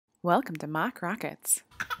Welcome to MOC Rockets.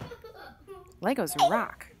 Legos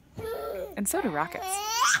rock, and so do rockets.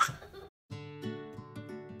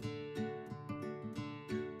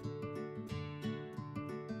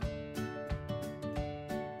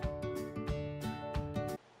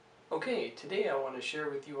 Okay, today I want to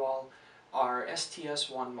share with you all our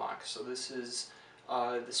STS-1 MOC. So this is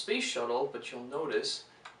the space shuttle, but you'll notice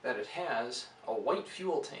that it has a white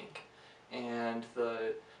fuel tank. And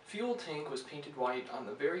the fuel tank was painted white on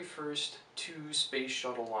the very first two space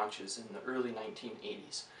shuttle launches in the early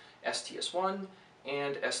 1980s, STS-1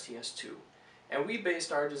 and STS-2. And we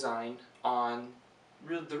based our design on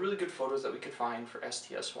the really good photos that we could find for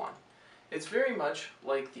STS-1. It's very much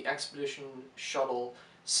like the Expedition Shuttle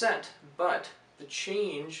set, but the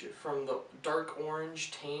change from the dark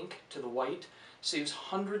orange tank to the white saves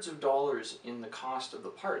hundreds of dollars in the cost of the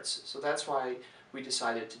parts. So that's why we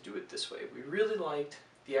decided to do it this way. We really liked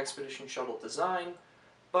the Expedition Shuttle design,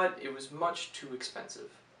 but it was much too expensive.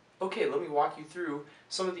 Okay, let me walk you through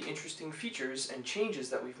some of the interesting features and changes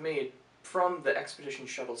that we've made from the Expedition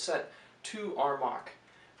Shuttle set to our MOC.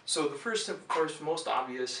 So the first, of course, most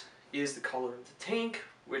obvious is the color of the tank,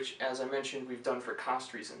 which, as I mentioned, we've done for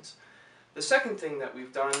cost reasons. The second thing that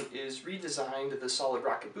we've done is redesigned the solid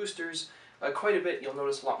rocket boosters quite a bit. You'll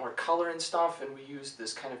notice a lot more color and stuff, and we used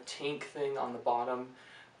this kind of tank thing on the bottom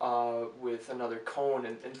with another cone,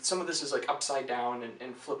 and some of this is like upside down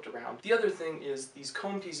and flipped around. The other thing is these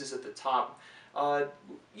cone pieces at the top.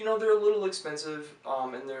 You know, they're a little expensive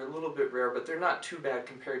and they're a little bit rare, but they're not too bad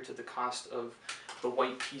compared to the cost of the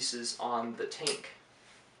white pieces on the tank.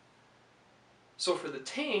 So for the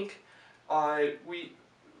tank,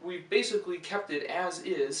 we basically kept it as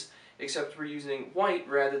is, except we're using white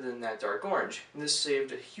rather than that dark orange. And this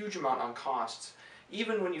saved a huge amount on costs,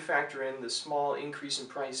 even when you factor in the small increase in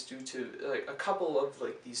price due to a couple of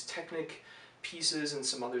these Technic pieces and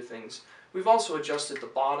some other things. We've also adjusted the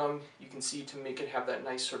bottom, you can see, to make it have that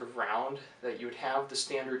nice sort of round that you would have. The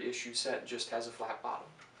standard issue set just has a flat bottom.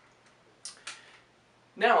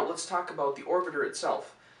 Now let's talk about the orbiter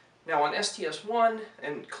itself. Now on STS-1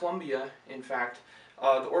 and Columbia, in fact,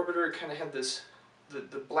 the orbiter kind of had this,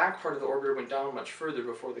 the black part of the orbiter went down much further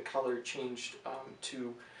before the color changed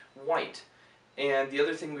to white. And the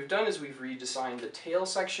other thing we've done is we've redesigned the tail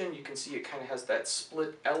section. You can see it kind of has that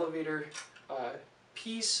split elevator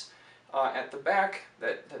piece at the back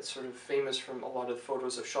that's sort of famous from a lot of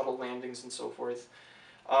photos of shuttle landings and so forth.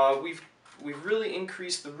 We've really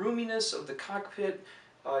increased the roominess of the cockpit.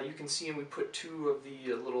 You can see, and we put two of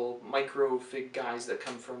the little micro-fig guys that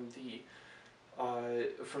come from the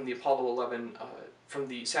Apollo 11, from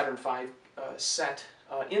the Saturn V set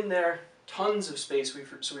in there. Tons of space.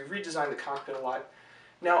 So we've redesigned the cockpit a lot.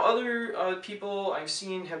 Now other people I've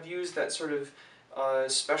seen have used that sort of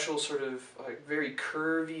special sort of very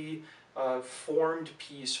curvy formed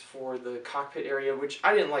piece for the cockpit area, which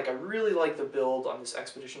I didn't like. I really like the build on this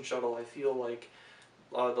Expedition Shuttle. I feel like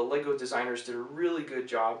the Lego designers did a really good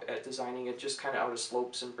job at designing it just kind of out of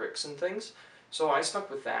slopes and bricks and things. So I stuck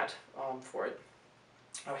with that for it.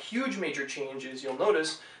 A huge major change is, you'll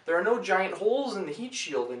notice, there are no giant holes in the heat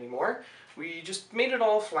shield anymore. We just made it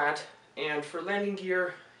all flat, and for landing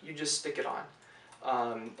gear, you just stick it on.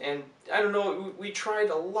 And I don't know, we tried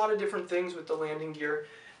a lot of different things with the landing gear,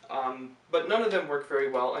 but none of them work very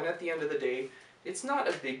well, and at the end of the day, it's not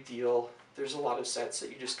a big deal. There's a lot of sets that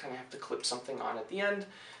you just kind of have to clip something on at the end,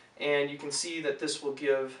 and you can see that this will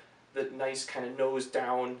give the nice kind of nose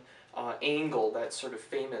down angle that's sort of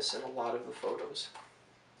famous in a lot of the photos.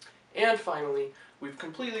 And finally, we've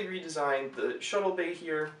completely redesigned the shuttle bay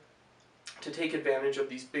here to take advantage of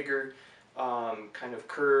these bigger kind of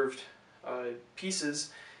curved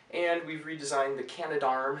pieces, and we've redesigned the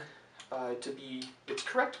Canadarm to be its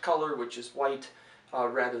correct color, which is white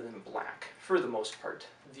rather than black for the most part.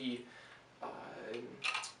 The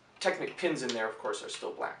Technic pins in there, of course, are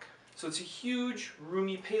still black. So it's a huge,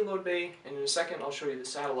 roomy payload bay, and in a second I'll show you the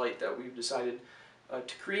satellite that we've decided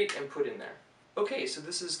to create and put in there. Okay, so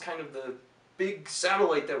this is kind of the big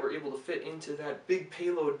satellite that we're able to fit into that big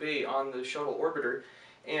payload bay on the shuttle orbiter.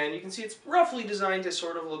 And you can see it's roughly designed to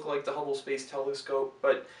sort of look like the Hubble Space Telescope,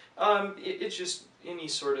 but it's just any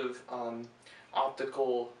sort of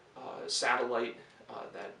optical satellite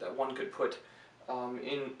that one could put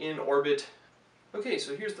in orbit. Okay,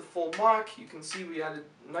 so here's the full MOC. You can see we added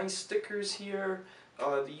nice stickers here,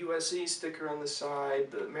 the USA sticker on the side,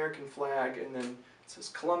 the American flag, and then it says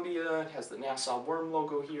Columbia. It has the NASA worm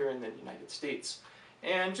logo here, and then United States.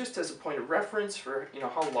 And just as a point of reference for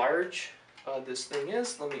how large this thing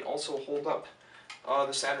is, let me also hold up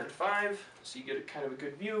the Saturn V so you get a kind of a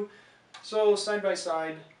good view. So side by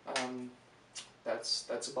side,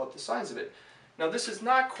 that's about the size of it. Now this is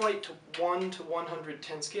not quite to 1 to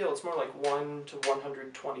 110 scale, it's more like 1 to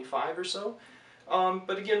 125 or so.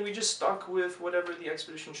 But again, we just stuck with whatever the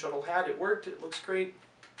Expedition Shuttle had. It worked, it looks great,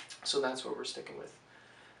 so that's what we're sticking with.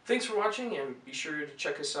 Thanks for watching, and be sure to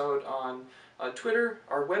check us out on Twitter,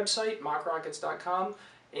 our website, mockrockets.com,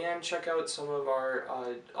 and check out some of our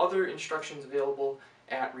other instructions available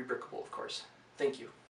at Rebrickable, of course. Thank you.